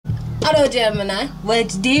Hello, Gemini.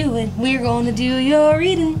 What you doing? We're going to do your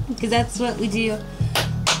reading, because that's what we do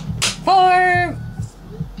for,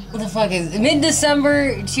 what the fuck is it?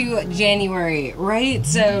 Mid-December to January, right?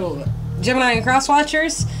 So, Gemini and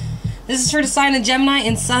Crosswatchers, this is for the sign of Gemini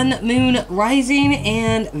and Sun, Moon, Rising,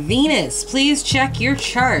 and Venus. Please check your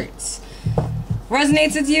charts.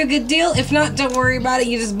 Resonates with you, a good deal. If not, don't worry about it.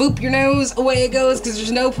 You just boop your nose, away it goes, because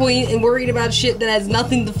there's no point in worrying about shit that has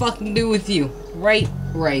nothing to fucking do with you. Right.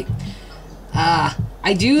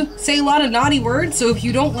 I do say a lot of naughty words, so if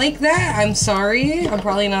you don't like that, I'm sorry. I'm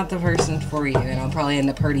probably not the person for you, and I'll probably end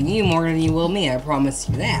up hurting you more than you will me. I promise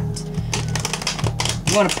you that.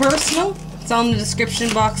 You want a personal? It's on the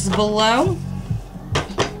description box below.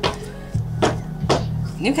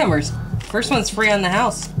 Newcomers. First one's free on the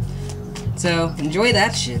house. So, enjoy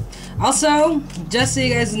that shit. Also, just so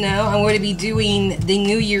you guys know, I'm going to be doing the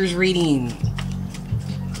New Year's reading.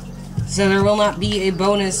 So there will not be a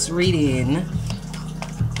bonus reading.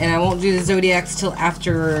 And I won't do the Zodiacs till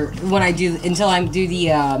after, until I do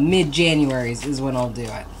the mid-Januaries is when I'll do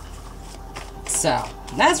it. So,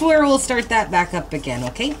 that's where we'll start that back up again,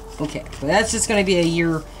 okay? Okay, but that's just going to be a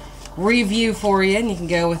year review for you, and you can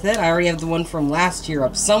go with it. I already have the one from last year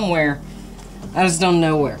up somewhere. I just don't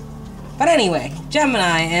know where. But anyway,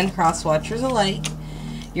 Gemini and Crosswatchers alike.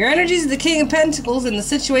 Your energy is the King of Pentacles, and the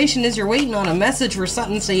situation is you're waiting on a message for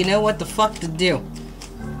something so you know what the fuck to do.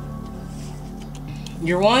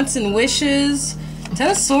 Your wants and wishes. Ten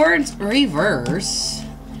of Swords, reverse.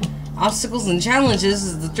 Obstacles and challenges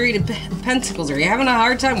is the Three of Pentacles. Are you having a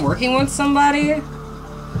hard time working with somebody?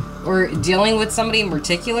 Or dealing with somebody in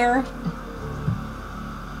particular?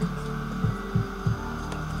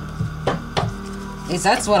 At least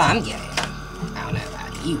that's what I'm getting. I don't know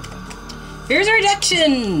about you. Here's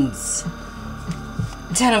rejections.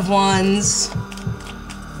 Ten of Wands.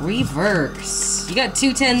 Reverse. You got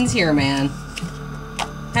two tens here, man.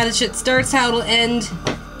 How the shit starts, how it'll end.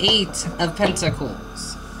 Eight of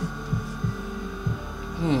Pentacles.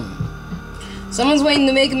 Someone's waiting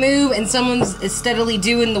to make a move, and someone's steadily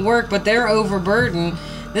doing the work, but they're overburdened.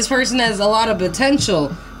 This person has a lot of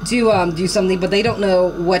potential to do something, but they don't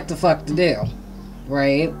know what the fuck to do.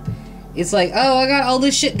 Right? It's like, oh, I got all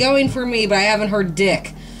this shit going for me, but I haven't heard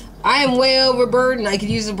dick. I am way overburdened. I could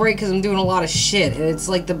use a break because I'm doing a lot of shit. And it's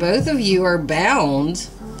like the both of you are bound,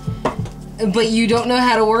 but you don't know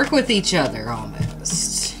how to work with each other,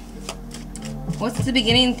 almost. What's the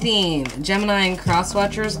beginning theme? Gemini and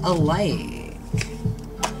Crosswatchers alike.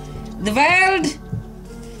 The world.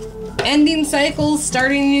 Ending cycles,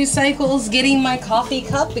 starting new cycles, getting my coffee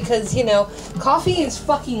cup, because, you know, coffee is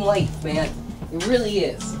fucking life, man. It really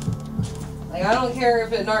is. Like, I don't care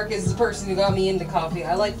if a narc is the person who got me into coffee.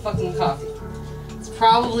 I like fucking coffee. It's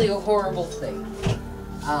probably a horrible thing.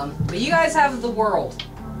 But you guys have the world.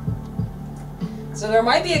 So there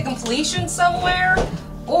might be a completion somewhere,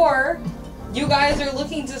 or you guys are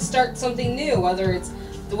looking to start something new, whether it's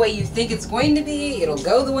the way you think it's going to be, it'll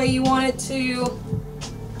go the way you want it to.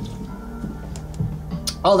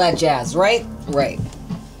 All that jazz, right? Right.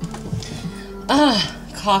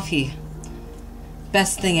 Coffee.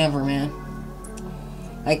 Best thing ever, man.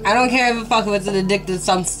 Like, I don't care if it's an addictive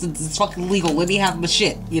substance, it's fucking legal. Let me have my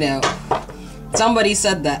shit, you know. Somebody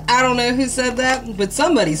said that. I don't know who said that, but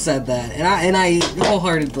somebody said that, and I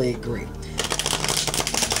wholeheartedly agree.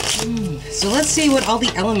 So let's see what all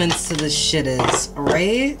the elements to this shit is,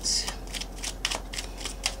 alright?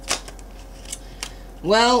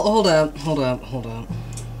 Well, hold up.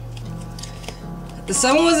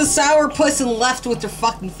 Someone was a sourpuss and left with their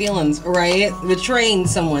fucking feelings, right? Betraying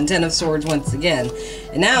someone, Ten of Swords once again.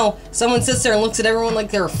 And now, someone sits there and looks at everyone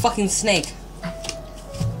like they're a fucking snake.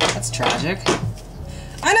 That's tragic.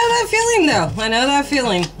 I know that feeling, though. I know that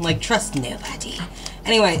feeling. Like, trust nobody.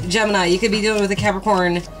 Anyway, Gemini, you could be dealing with a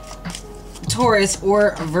Capricorn, Taurus,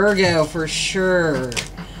 or Virgo for sure.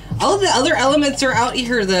 All of the other elements are out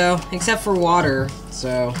here, though, except for water,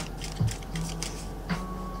 so...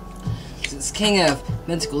 King of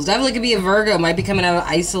Pentacles. Definitely could be a Virgo. Might be coming out of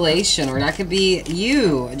isolation. Or that could be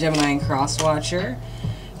you, Gemini and Crosswatcher.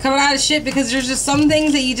 Coming out of shit because there's just some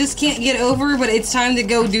things that you just can't get over, but it's time to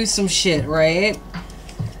go do some shit, right?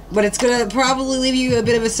 But it's gonna probably leave you a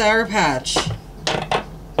bit of a sour patch.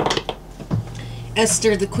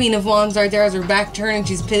 Esther, the Queen of Wands, right there, has her back turned, and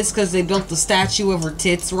she's pissed because they built the statue of her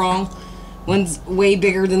tits wrong. One's way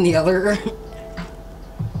bigger than the other.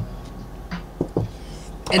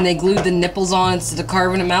 And they glued the nipples on instead of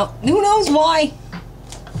carving them out. Who knows why?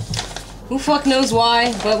 Who fuck knows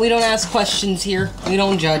why? But we don't ask questions here. We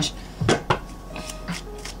don't judge.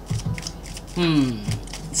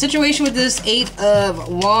 Situation with this Eight of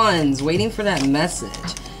Wands. Waiting for that message.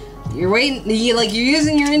 You're waiting, you're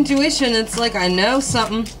using your intuition. It's like, I know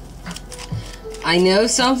something. I know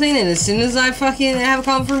something, and as soon as I fucking have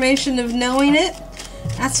confirmation of knowing it,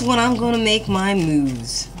 that's when I'm gonna make my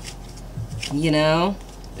moves. You know?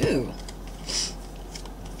 Ooh.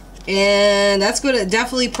 And that's gonna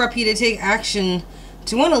definitely prep you to take action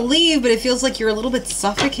to want to leave, but it feels like you're a little bit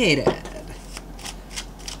suffocated.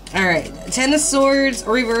 Alright, Ten of Swords,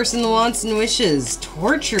 reversing the wants and wishes.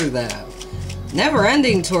 Torture, though.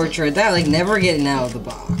 Never-ending torture at that, like, never getting out of the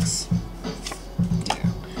box.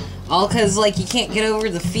 Yeah. All because, like, you can't get over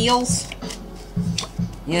the feels.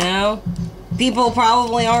 You know? People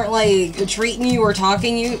probably aren't, like, treating you or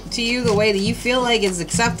talking to you the way that you feel like is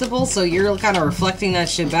acceptable, so you're kind of reflecting that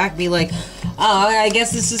shit back. Be like, oh, I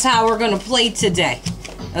guess this is how we're gonna play today.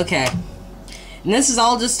 Okay. And this is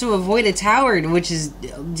all just to avoid a tower, which is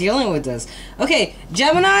dealing with this. Okay,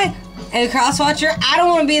 Gemini and Crosswatcher, I don't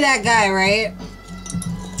want to be that guy, right?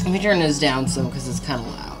 Let me turn this down so, because it's kind of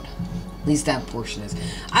loud. At least that portion is.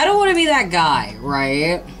 I don't want to be that guy,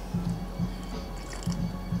 right?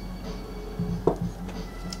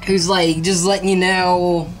 Who's like, just letting you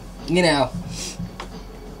know,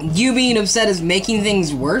 you being upset is making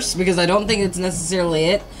things worse, because I don't think it's necessarily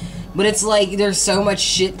it. But it's like there's so much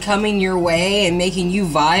shit coming your way and making you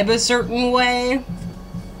vibe a certain way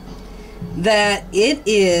that it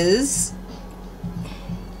is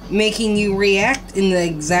making you react in the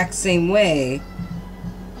exact same way.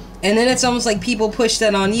 And then it's almost like people push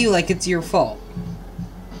that on you like it's your fault.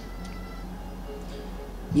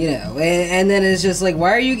 You know, and then it's just like,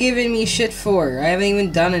 why are you giving me shit for? I haven't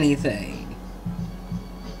even done anything.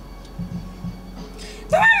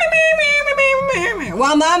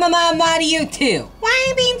 Well, mama to you too. Why are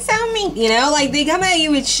you being so mean? You know, like, they come at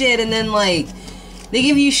you with shit and then, like, they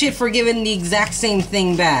give you shit for giving the exact same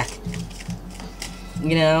thing back.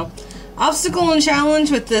 You know? Obstacle and challenge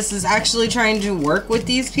with this is actually trying to work with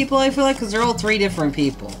these people, I feel like, because they're all three different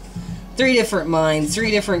people. Three different minds, three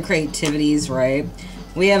different creativities, right?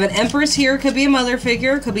 We have an Empress here, could be a mother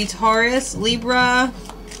figure, could be Taurus, Libra,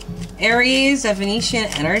 Aries, a Venetian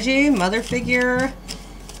energy, mother figure,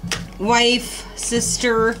 wife,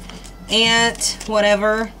 sister, aunt,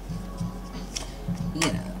 whatever.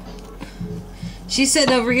 You know. She's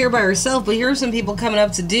sitting over here by herself, but here are some people coming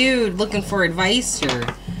up to dude looking for advice or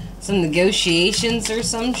some negotiations or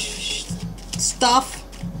some stuff.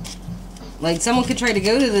 Like, someone could try to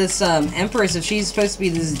go to this Empress if she's supposed to be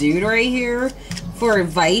this dude right here for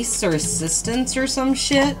advice or assistance or some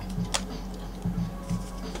shit.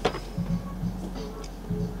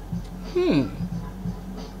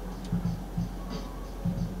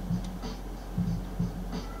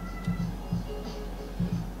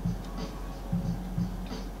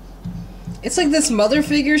 It's like this mother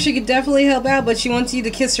figure, she could definitely help out, but she wants you to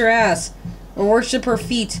kiss her ass or worship her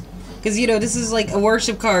feet. Because, you know, this is like a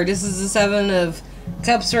worship card. This is the Seven of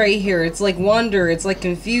Cups right here. It's like wonder. It's like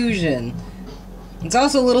confusion. It's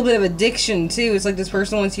also a little bit of addiction, too. It's like this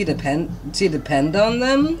person wants you to depend on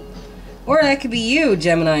them. Or that could be you,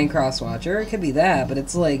 Gemini and Crosswatcher. It could be that. But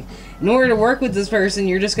it's like, in order to work with this person,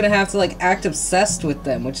 you're just going to have to, like, act obsessed with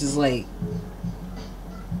them. Which is, like,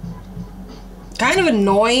 kind of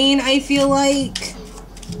annoying, I feel like.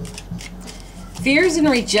 Fears and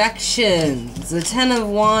rejections. The Ten of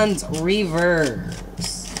Wands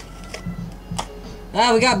reverse.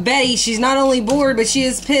 Ah, we got Betty. She's not only bored, but she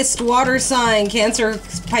is pissed. Water sign. Cancer,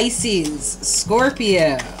 Pisces,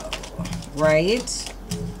 Scorpio. Right?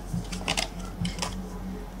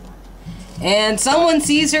 And someone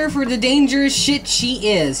sees her for the dangerous shit she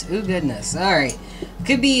is. Ooh, goodness. Alright.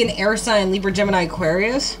 Could be an air sign, Libra, Gemini,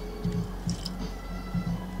 Aquarius.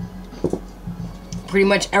 Pretty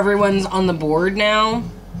much everyone's on the board now.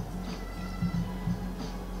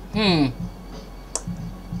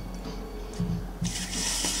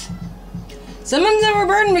 Someone's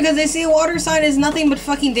overburdened because they see a water sign as nothing but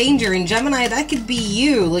fucking danger. And Gemini, that could be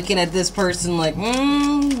you looking at this person like,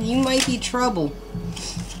 you might be trouble.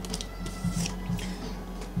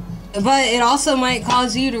 But it also might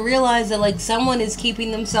cause you to realize that, like, someone is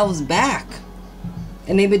keeping themselves back.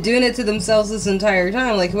 And they've been doing it to themselves this entire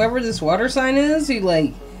time. Like, whoever this water sign is, who,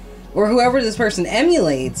 like, or whoever this person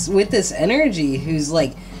emulates with this energy, who's,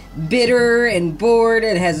 like, bitter and bored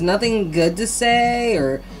and has nothing good to say,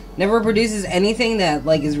 or never produces anything that,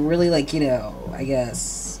 like, is really, like, you know, I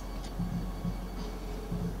guess,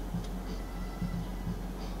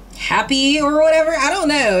 happy or whatever. I don't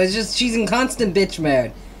know. It's just, she's in constant bitch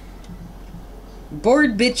mode.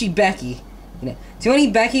 Bored bitchy Becky. You know, to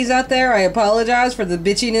any Beckys out there, I apologize for the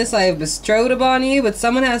bitchiness I have bestowed upon you, but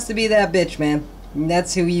someone has to be that bitch, man. And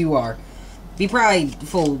that's who you are. Be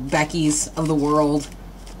prideful, Beckys of the world.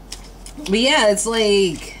 But yeah, it's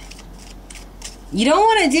like, you don't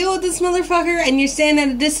want to deal with this motherfucker, and you're standing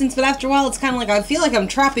at a distance, but after a while, it's kind of like, I feel like I'm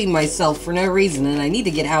trapping myself for no reason, and I need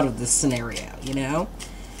to get out of this scenario, you know?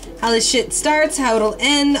 How this shit starts, how it'll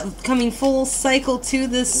end, coming full cycle to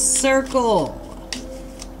this circle.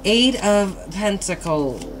 8 of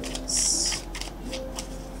Pentacles.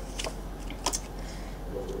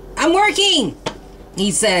 I'm working,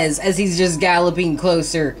 he says, as he's just galloping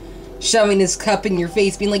closer, shoving his cup in your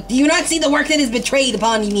face, being like, do you not see the work that is betrayed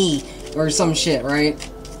upon me? Or some shit, right?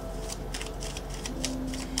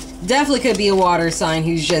 Definitely could be a water sign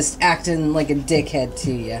who's just acting like a dickhead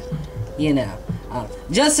to you. You know.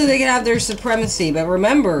 Just so they can have their supremacy. But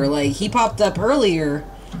remember, like, he popped up earlier.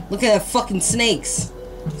 Look at that fucking snakes.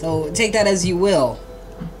 So, take that as you will.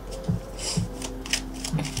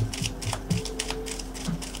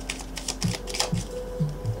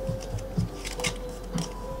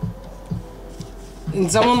 And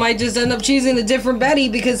someone might just end up choosing a different Betty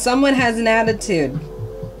because someone has an attitude.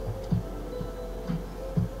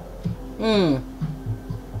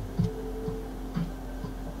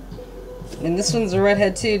 And this one's a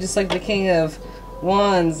redhead too, just like the King of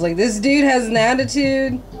Wands. Like, this dude has an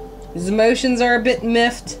attitude. His emotions are a bit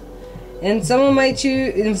miffed. And someone might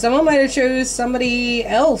choose, and someone might have chose somebody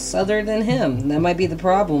else other than him. That might be the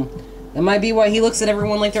problem. That might be why he looks at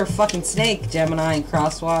everyone like they're a fucking snake, Gemini and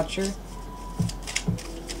Crosswatcher.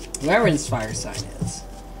 Whoever this fire sign is.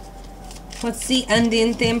 What's the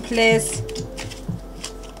ending thing, please?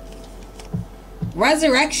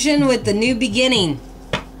 Resurrection with the new beginning.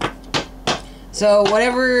 So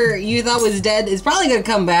whatever you thought was dead is probably going to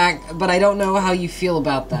come back, but I don't know how you feel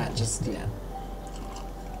about that just yet.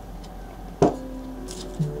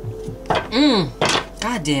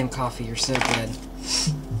 Goddamn coffee, you're so good.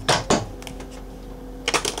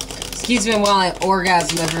 Excuse me while I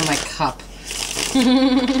orgasm over my cup.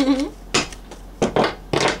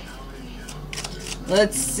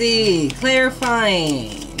 Let's see.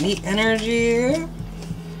 Clarifying the energy.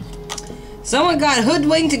 Someone got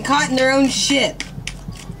hoodwinked and caught in their own shit.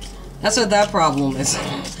 That's what that problem is.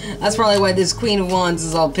 That's probably why this Queen of Wands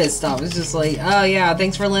is all pissed off. It's just like, oh yeah,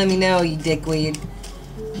 thanks for letting me know, you dickweed.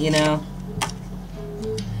 You know?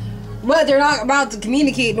 But they're not about to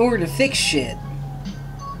communicate in order to fix shit.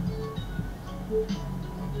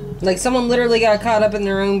 Like, someone literally got caught up in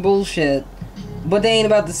their own bullshit, but they ain't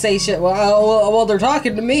about to say shit. Well, they're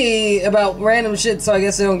talking to me about random shit, so I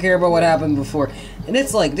guess they don't care about what happened before. And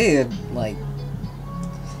it's like, dude, like,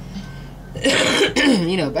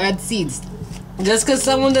 you know, bad seeds. Just because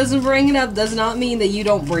someone doesn't bring it up does not mean that you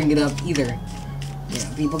don't bring it up either. You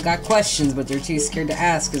know, people got questions, but they're too scared to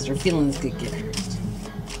ask because their feelings could get hurt.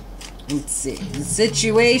 Let's see. The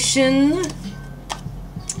situation.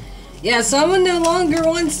 Yeah, someone no longer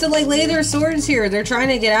wants to, like, lay their swords here. They're trying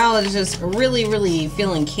to get out. It's just really, really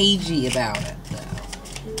feeling cagey about it,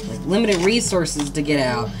 though. Like, limited resources to get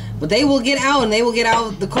out. But they will get out, and they will get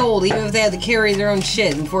out the cold, even if they have to carry their own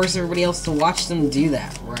shit and force everybody else to watch them do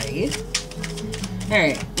that, right?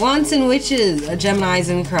 Alright. Wands and Witches, Geminis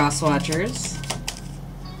and Crosswatchers.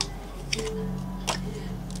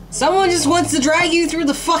 Someone just wants to drag you through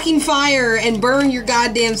the fucking fire and burn your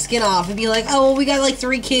goddamn skin off and be like, oh, well, we got like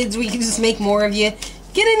 3 kids, we can just make more of you.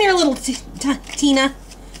 Get in here, little Tina. I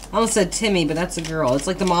almost said Timmy, but that's a girl. It's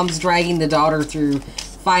like the mom's dragging the daughter through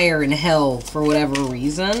fire and hell for whatever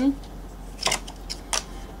reason.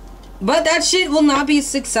 But that shit will not be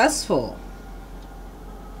successful.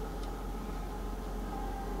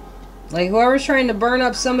 Like, whoever's trying to burn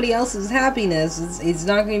up somebody else's happiness, it's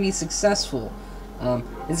not going to be successful.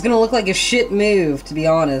 It's gonna look like a shit move, to be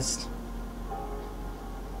honest.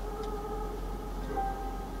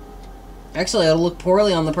 Actually, it'll look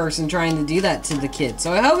poorly on the person trying to do that to the kid.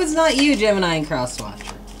 So I hope it's not you, Gemini and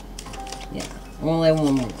Crosswatcher. Yeah, only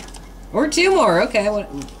one more. Or 2 more, okay. What,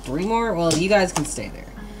 3 more? Well, you guys can stay there.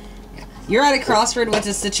 Yeah. You're at a crossroad with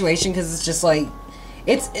this situation because it's just like...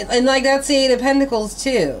 And like, that's the 8 of Pentacles,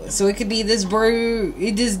 too. So it could be this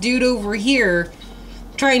dude over here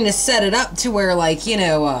trying to set it up to where, like, you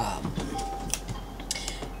know,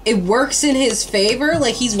 it works in his favor.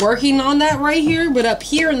 Like, he's working on that right here, but up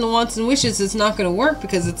here in the Wants and Wishes, it's not going to work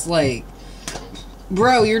because it's like,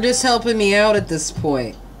 bro, you're just helping me out at this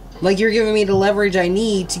point. Like, you're giving me the leverage I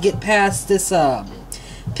need to get past this,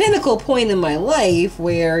 pinnacle point in my life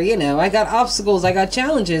where, you know, I got obstacles, I got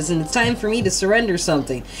challenges, and it's time for me to surrender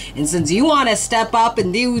something. And since you want to step up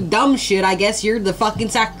and do dumb shit, I guess you're the fucking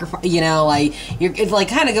sacrifice, you know, like, it's like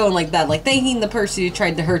kind of going like that, like thanking the person who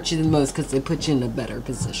tried to hurt you the most because they put you in a better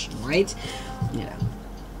position, right? Yeah.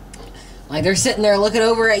 Like, they're sitting there looking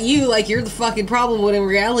over at you like you're the fucking problem, when in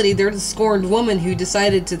reality, they're the scorned woman who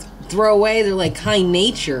decided to throw away their, like, kind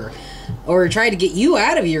nature. Or try to get you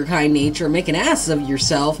out of your kind nature, make an ass of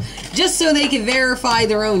yourself, just so they can verify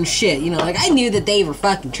their own shit. You know, like, I knew that they were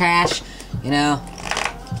fucking trash, you know.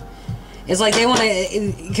 It's like they want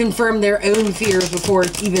to confirm their own fears before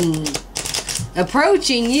even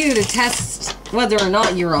approaching you to test whether or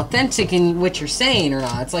not you're authentic in what you're saying or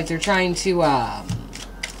not. It's like they're trying to,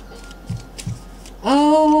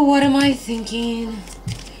 oh, what am I thinking?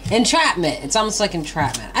 Entrapment. It's almost like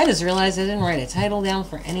entrapment. I just realized I didn't write a title down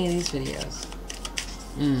for any of these videos.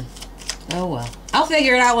 Oh well. I'll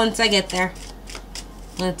figure it out once I get there.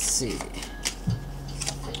 Let's see.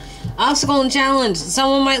 Obstacle and challenge.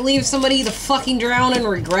 Someone might leave somebody to fucking drown and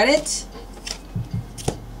regret it.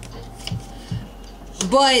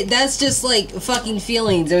 But that's just like fucking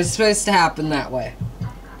feelings. It was supposed to happen that way.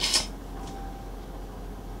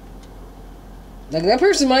 Like, that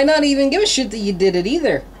person might not even give a shit that you did it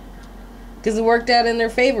either. Because it worked out in their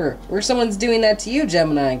favor. Or someone's doing that to you,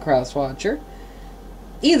 Gemini and Crosswatcher.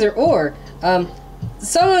 Either or.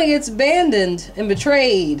 Someone gets abandoned and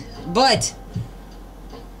betrayed. But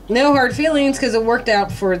no hard feelings, because it worked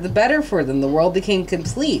out for the better for them. The world became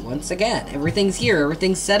complete once again. Everything's here.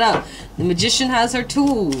 Everything's set up. The magician has her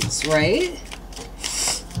tools, right?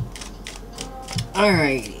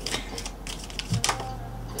 Alrighty.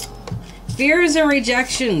 Fears and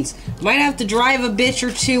rejections. Might have to drive a bitch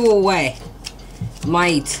or two away.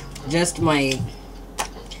 Might. Just might.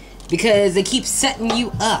 Because they keep setting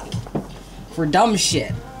you up for dumb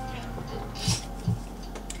shit.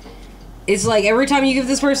 It's like every time you give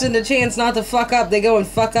this person a chance not to fuck up, they go and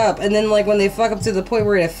fuck up. And then, like, when they fuck up to the point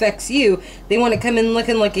where it affects you, they want to come in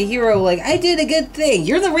looking like a hero. Like, I did a good thing.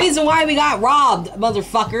 You're the reason why we got robbed,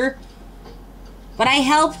 motherfucker. But I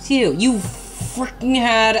helped you. You freaking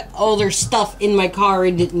had all their stuff in my car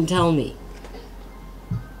and didn't tell me.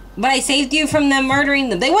 But I saved you from them murdering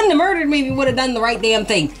them. They wouldn't have murdered me if you would have done the right damn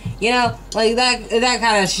thing. You know? Like, that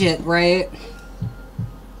kind of shit, right?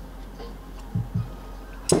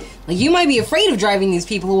 Like, you might be afraid of driving these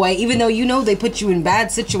people away, even though you know they put you in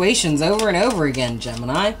bad situations over and over again,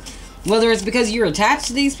 Gemini. Whether it's because you're attached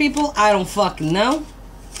to these people, I don't fucking know.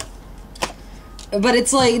 But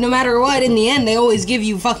it's like, no matter what, in the end, they always give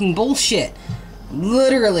you fucking bullshit.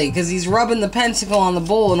 Literally, because he's rubbing the pentacle on the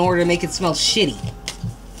bowl in order to make it smell shitty.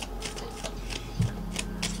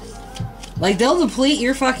 Like, they'll deplete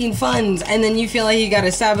your fucking funds, and then you feel like you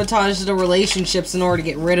gotta sabotage the relationships in order to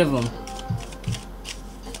get rid of them.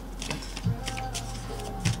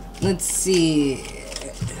 Let's see.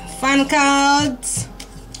 Final cards.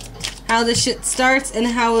 How this shit starts and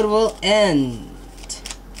how it will end.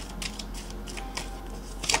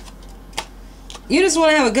 You just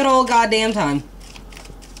want to have a good old goddamn time.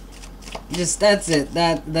 Just, that's it.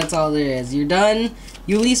 That's all there is. You're done.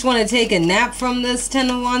 You at least want to take a nap from this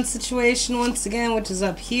 10 of Wands situation once again, which is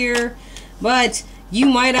up here. But you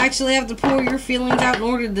might actually have to pour your feelings out in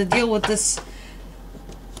order to deal with this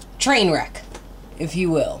train wreck, if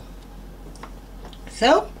you will.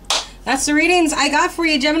 So, that's the readings I got for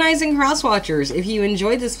you, Geminis and Crosswatchers. If you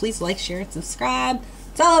enjoyed this, please like, share, and subscribe.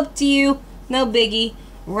 It's all up to you. No biggie,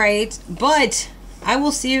 right? But I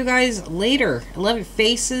will see you guys later. I love your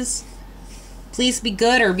faces. Please be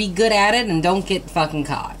good or be good at it and don't get fucking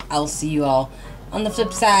caught. I'll see you all on the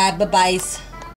flip side. Bye-bye.